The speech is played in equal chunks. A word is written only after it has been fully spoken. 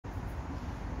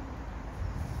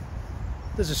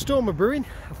There's a storm of brewing.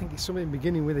 I think it's something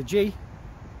beginning with a G.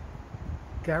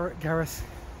 Gareth,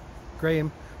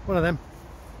 Graham, one of them.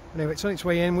 Anyway, it's on its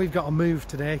way in. We've got to move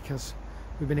today because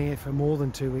we've been here for more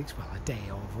than 2 weeks. Well, a day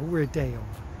over. We're a day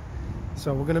over.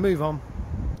 So we're going to move on,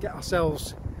 get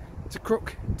ourselves to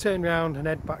Crooke, turn round and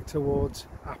head back towards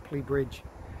Appley Bridge.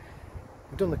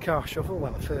 We've done the car shuffle,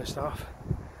 well, the first half.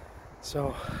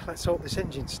 So let's hope this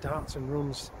engine starts and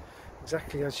runs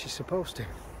exactly as she's supposed to.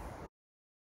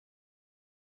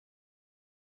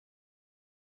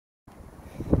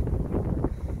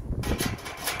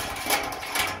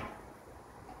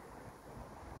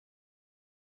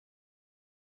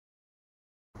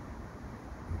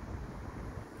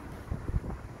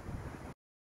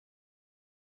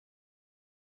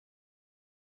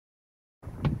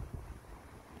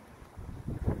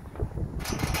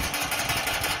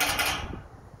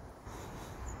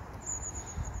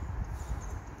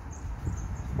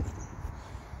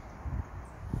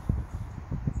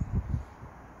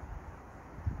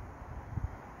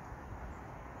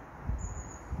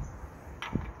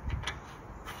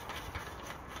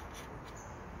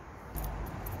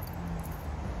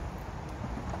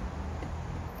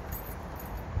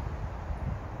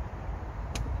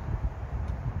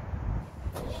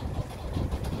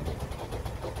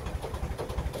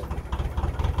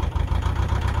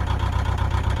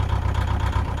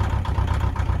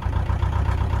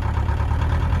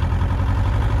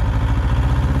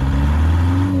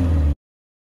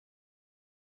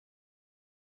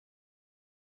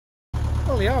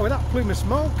 Well, yeah, with that plume of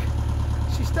smoke,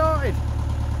 she started.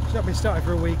 She's not been started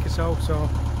for a week or so, so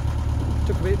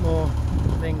took a bit more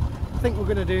thing. I think we're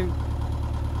going to do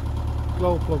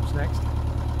glow plugs next.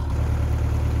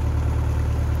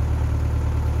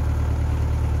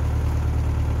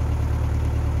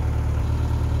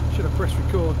 Should have pressed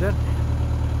record then.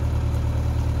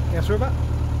 Yeah, so we're about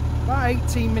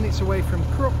 18 minutes away from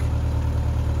Crooke.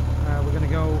 We're going to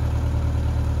go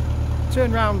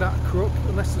turn round at Crooke,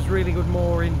 unless there's really good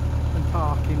mooring and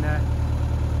parking there,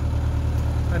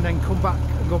 and then come back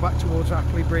and go back towards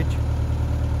Appley Bridge.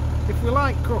 If we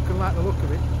like Crooke and like the look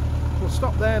of it, we'll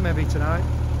stop there maybe tonight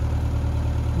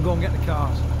and go and get the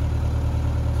cars.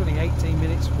 It's only 18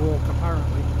 minutes walk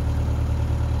apparently,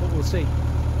 but we'll see.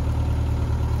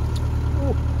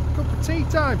 Oh, cup of tea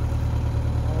time.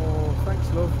 Oh, thanks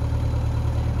love.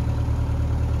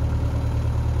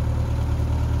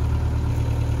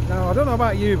 Now, I don't know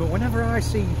about you, but whenever I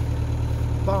see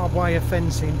barbed wire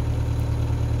fencing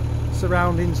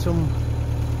surrounding some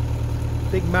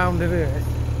big mound of earth,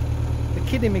 the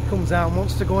kid in me comes out and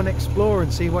wants to go and explore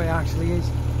and see what it actually is.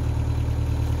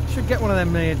 I should get one of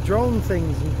them drone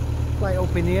things and fly it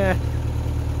up in the air.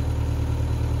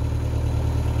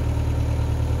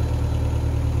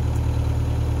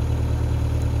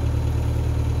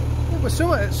 It was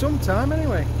somewhere at some time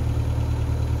anyway.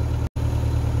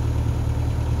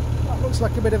 Looks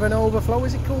like a bit of an overflow.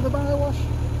 Is it called a bywash?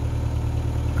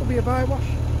 Could be a bywash.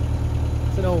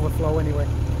 It's an overflow anyway.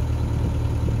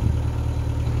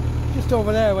 Just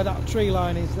over there where that tree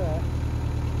line is there.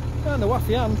 Kind of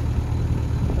waffy hand.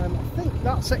 I think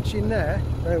that section there,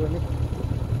 bear with me.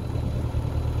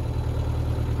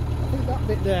 I think that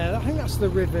bit there, I think that's the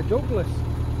River Douglas.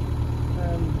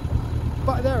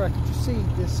 Back there I can just see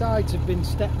the sides have been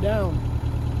stepped down.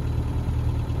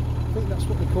 I think that's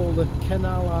what they call the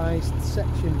canalised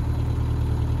section.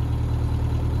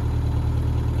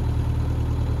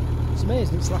 It's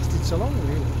amazing it's lasted so long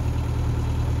really.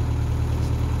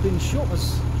 It's been shut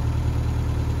as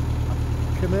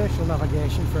commercial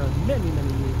navigation for many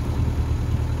years.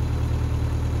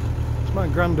 As my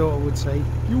granddaughter would say,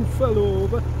 you fell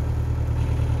over.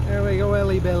 There we go,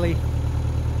 Ellie Belly.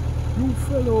 You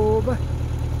fell over.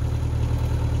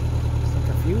 Looks like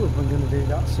a few of them are going to do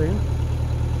that soon.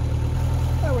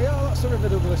 There we are, that's the River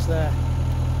Douglas there.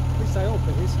 At least I hope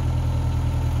it is.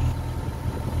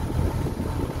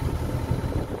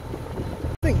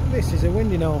 I think this is a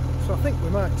windy knoll, so I think we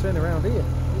might turn around here,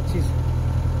 which is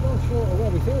well short of where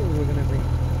we thought we were going to be.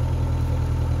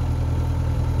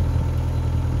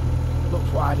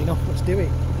 Looks wide enough, let's do it.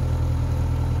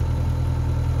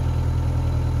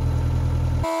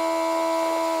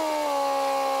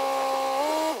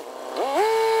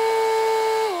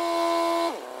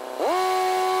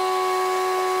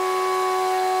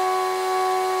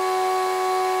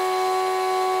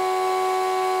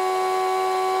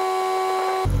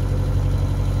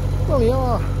 Well,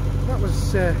 yeah, that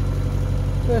was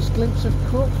first glimpse of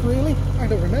Crooke really. I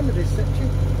don't remember this section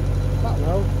that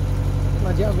well.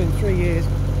 Imagine it has been 3 years.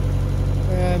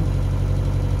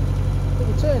 But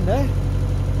we turned there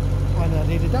and I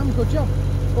did a damn good job.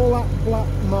 all that black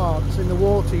marks in the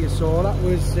water you saw, that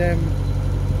was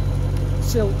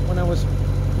silt when I was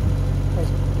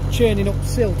churning up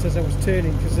silt as I was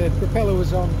turning, because the propeller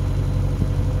was on,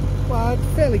 well, I had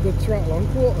fairly good throttle on,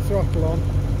 quarter throttle on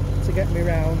to get me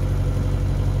round,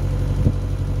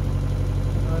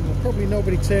 and probably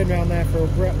nobody turned around there for a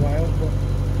great while, but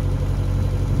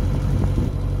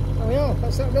oh yeah,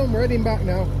 that's that done. We're heading back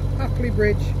now. Appley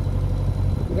Bridge.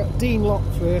 We've got Dean Lock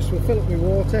first, we'll fill up with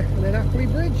water, and then Appley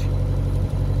Bridge.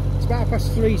 It's about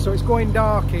 3:30, so it's going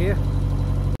dark here.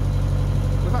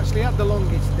 We've actually had the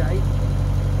longest day.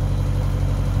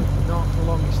 Not the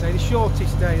longest day, the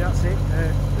shortest day, that's it.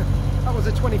 That was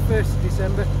the 21st of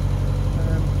December.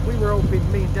 We were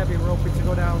hoping, me and Debbie were hoping to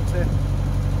go down to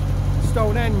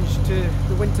Stonehenge to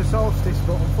the winter solstice,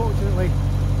 but unfortunately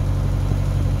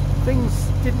things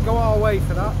didn't go our way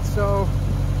for that, so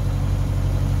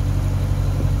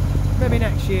maybe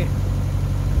next year.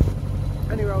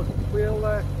 Anyway,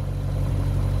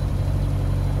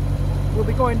 we'll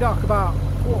be going dark about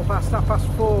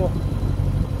 4:30.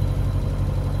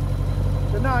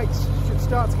 The nights should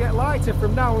start to get lighter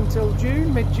from now until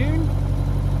June, mid-June,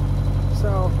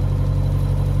 so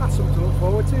that's something to look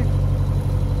forward to.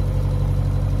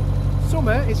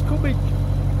 Summer is coming.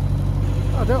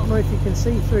 I don't know if you can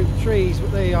see through the trees,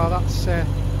 but there you are. That's that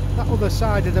other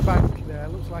side of the bank there.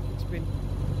 Looks like it's been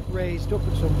raised up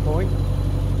at some point.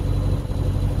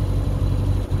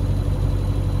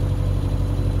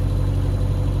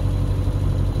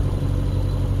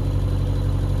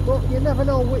 But you never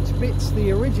know which bit's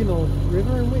the original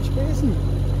river and which bit isn't.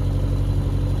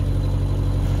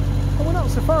 And we're not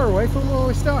so far away from where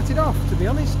we started off, to be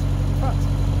honest. In fact,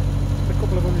 a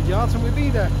couple of 100 yards and we'll be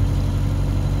there.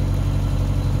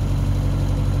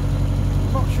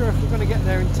 I'm not sure if we're going to get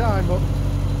there in time, but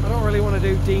I don't really want to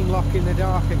do Dean Lock in the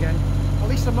dark again. At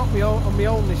least I'm not on my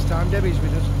own this time. Debbie's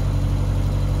with us,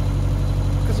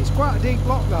 because it's quite a deep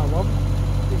lock, that one.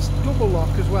 It's double lock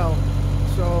as well,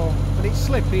 so, and it's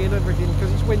slippy and everything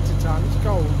because it's winter time, it's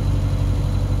cold,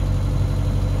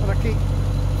 and I keep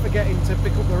forgetting to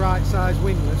pick up the right size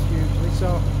windlass usually,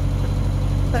 so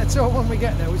let's hope when we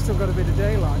get there we've still got a bit of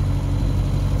daylight.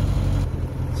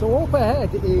 So up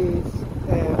ahead is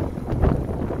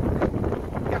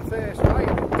Gathurst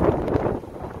Viaduct.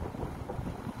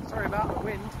 Sorry about the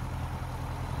wind.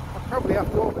 I'll probably have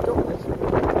to overduck this.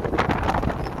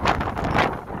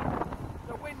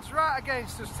 The wind's right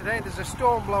against us today. There's a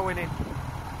storm blowing in.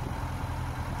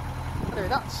 Okay,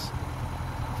 that's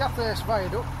Gathurst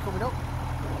Viaduct coming up.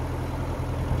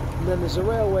 And then there's a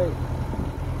railway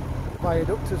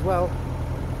viaduct as well.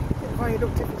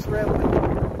 Viaduct if it's railway.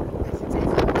 Yes, it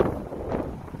is.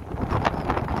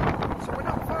 So we're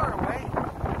not far away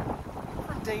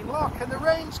from Dean Lock, and the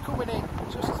rain's coming in,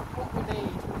 just what we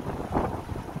need.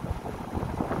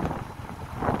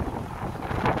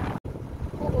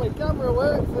 Lovely camera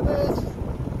work for this.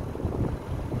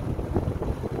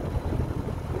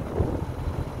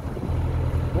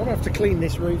 I'm going to have to clean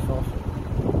this roof off.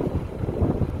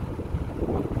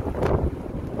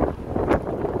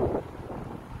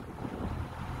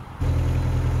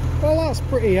 Well, that's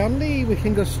pretty handy. We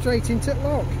can go straight into the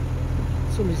lock.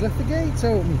 Somebody's left the gates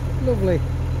open. Lovely.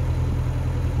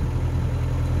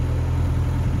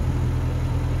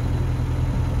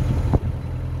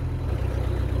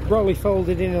 Brolly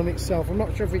folded in on itself. I'm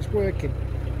not sure if it's working,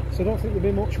 so I don't think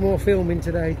there'll be much more filming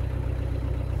today.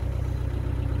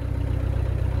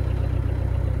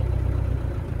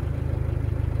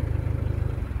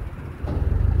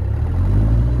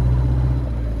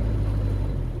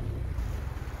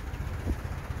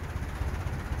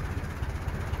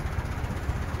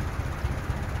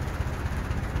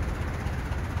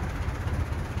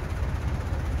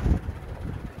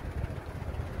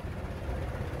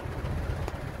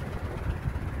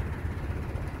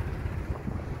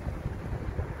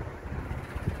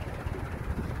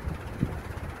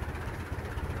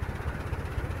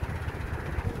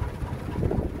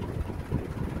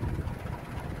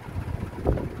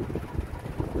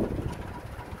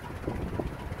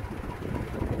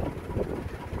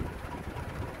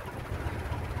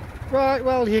 Right,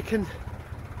 well, you can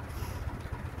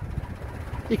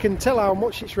tell how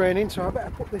much it's raining, so I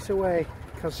better put this away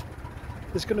because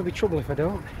there's going to be trouble if I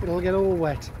don't. It'll get all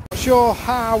wet. Not sure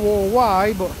how or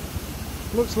why, but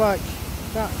looks like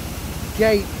that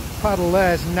gate paddle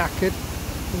there is knackered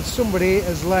and somebody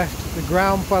has left the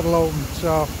ground paddle open,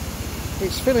 so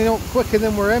it's filling up quicker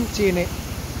than we're emptying it.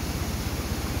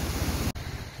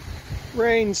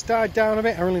 Rain's died down a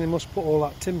bit. I really must put all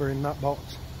that timber in that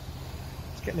box.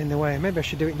 Getting in the way. Maybe I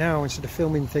should do it now instead of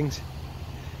filming things.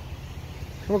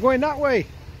 And we're going that way.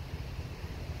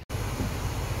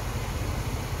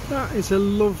 That is a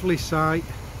lovely sight.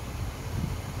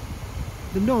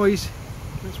 The noise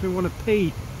makes me want to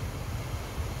pee.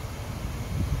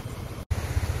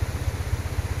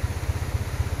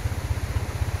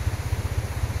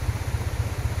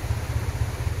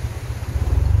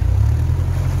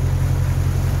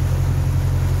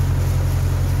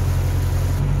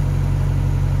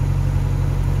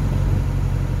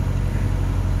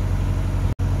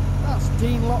 That's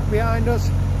Dean Lock behind us.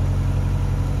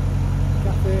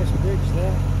 Gathurst Bridge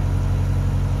there.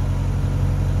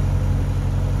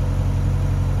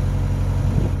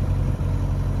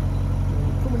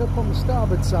 Coming up on the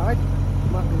starboard side,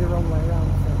 might be the wrong way around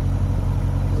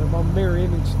because I'm on mirror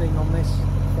image thing on this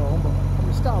phone, but on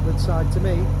the starboard side to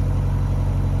me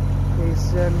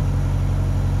is the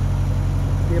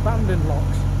abandoned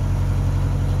locks.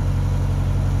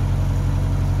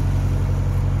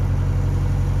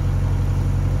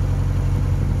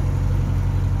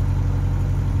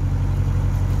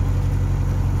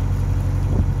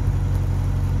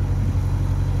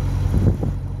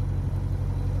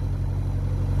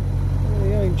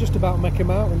 Just about make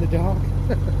them out in the dark.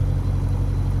 Look at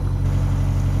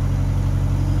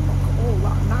all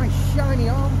that nice shiny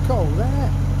armco there.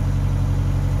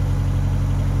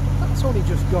 That's only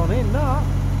just gone in, that.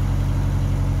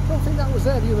 Don't think that was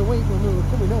there the other week when we were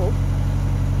coming up.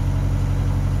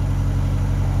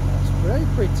 That's very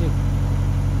pretty.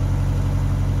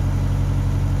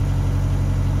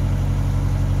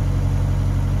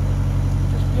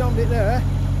 Just beyond it there,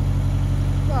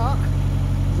 that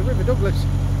is the River Douglas.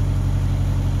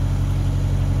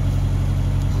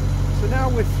 So now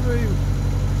we're through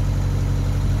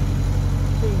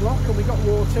Dean Lock and we got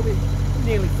water, we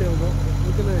nearly filled up, but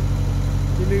we're going to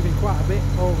be moving quite a bit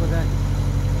over the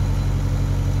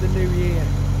new year,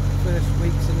 first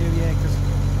weeks of new year, because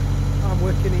I'm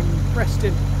working in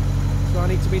Preston, so I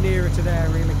need to be nearer to there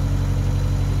really.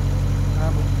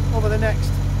 Over the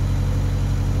next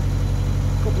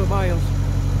couple of miles,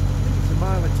 it's a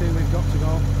mile or two we've got to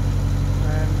go.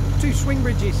 2 swing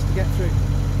bridges to get through,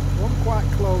 one quite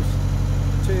close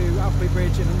to Appley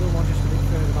Bridge and another one just a bit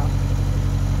further back.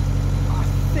 I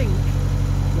think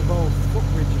they're both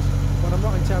footbridges, but I'm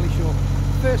not entirely sure.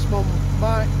 The first one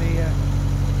might be a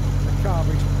car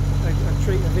bridge, a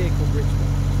vehicle bridge, but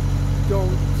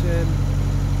don't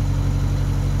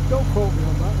quote me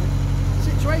on that one.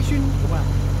 Situation, well,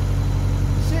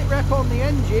 sit rep on the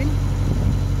engine,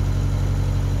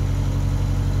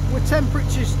 with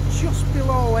temperatures just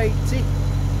below 80.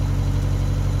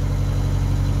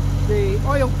 The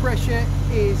oil pressure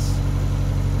is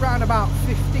around about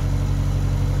 50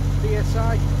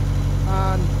 psi,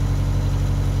 and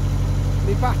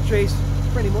the battery's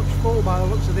pretty much full by the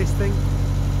looks of this thing.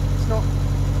 It's not,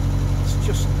 it's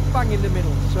just bang in the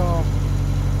middle, so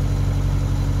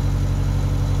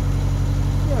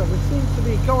yeah, we seem to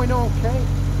be going okay.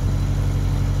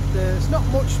 There's not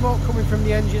much smoke coming from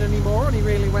the engine anymore, only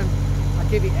really when I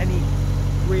give it any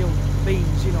real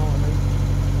beans, you know what I mean.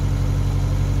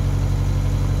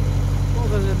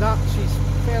 Other than that, she's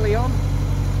fairly on.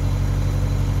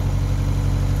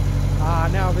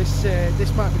 Now this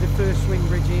might be the first swing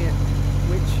bridge here,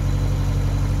 which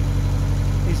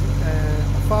is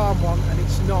a farm one, and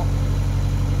it's not.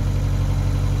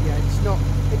 Yeah, it's not.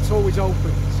 It's always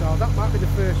open, so that might be the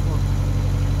first one.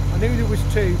 I knew there was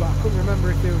 2, but I couldn't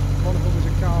remember if one of them was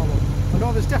a car one. I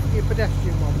know there's definitely a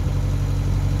pedestrian one.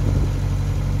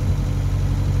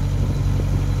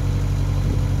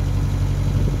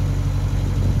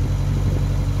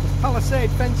 Palisade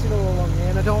fencing all along here,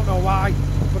 and I don't know why,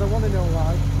 but I want to know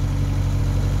why.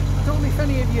 I don't know if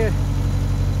any of you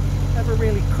ever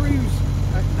really cruise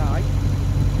at night.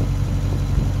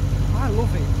 I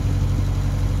love it.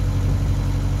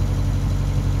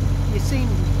 You seem,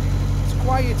 it's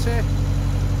quieter,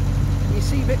 and you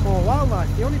see a bit more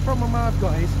wildlife. The only problem I've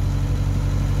got is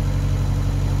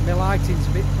my lighting's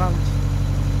a bit pants.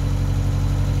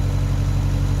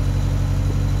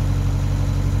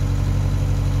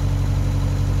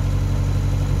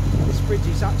 Bridge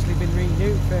has actually been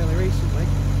renewed fairly recently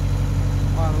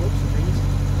by the looks of things.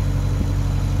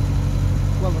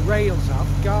 Well, the rails have,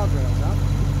 guardrails have.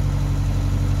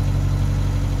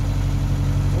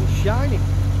 All shiny.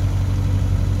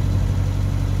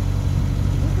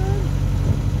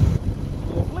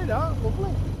 Lovely that,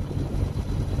 lovely.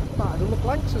 Might have done the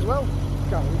planks as well.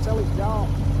 Can't really tell, it's dark.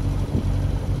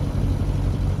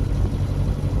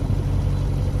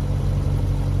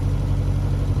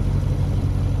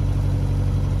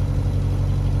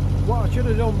 What I should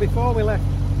have done before we left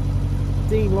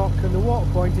Dean Lock and the water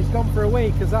point is gone for a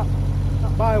week, because that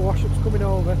bio wash up's coming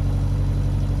over.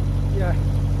 Yeah,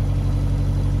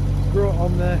 brought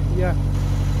on there, yeah.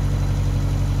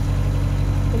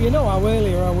 Well, you know how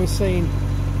earlier I was saying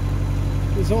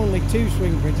there's only 2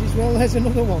 swing bridges. Well, there's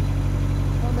another one.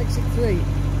 That makes it 3.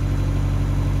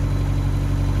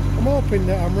 I'm hoping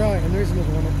that I'm right and there is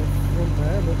another one at the front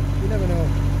there, but you never know.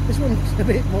 This one's a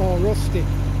bit more rustic.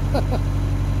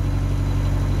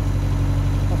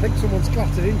 I think someone's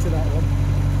clattered into that one.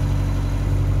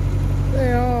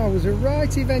 There I was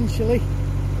right eventually.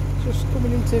 Just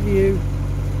coming into view.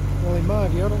 Well, in my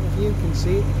view, I don't know if you can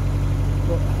see it,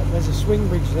 but there's a swing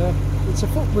bridge there. It's a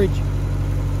footbridge.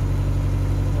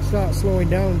 I'll start slowing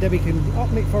down and Debbie can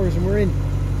open it for us and we're in.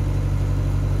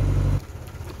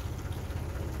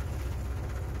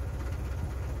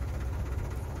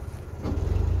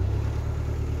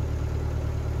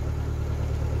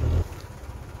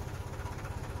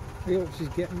 I hope she's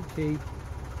getting the key.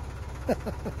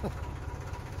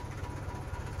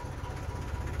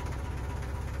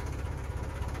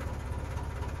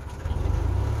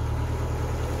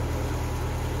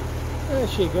 There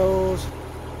she goes.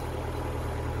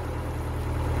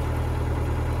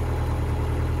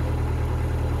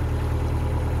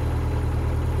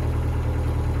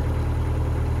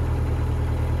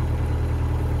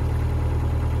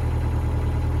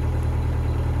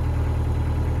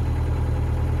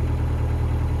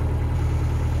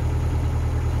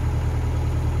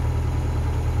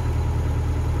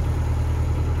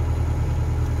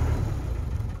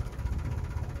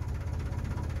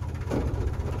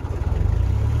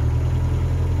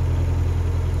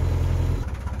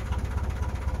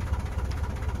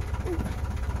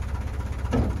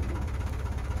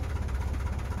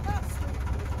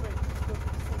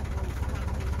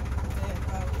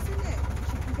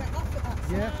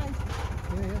 Yeah.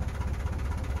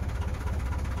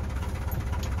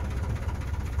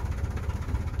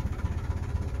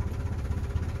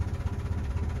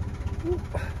 Ooh.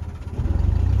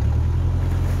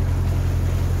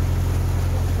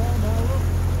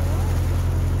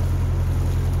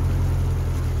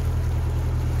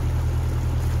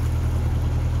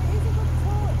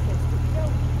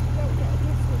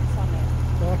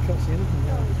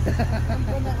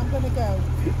 I'm gonna go.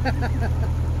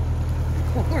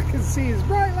 All I can see is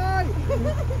bright light.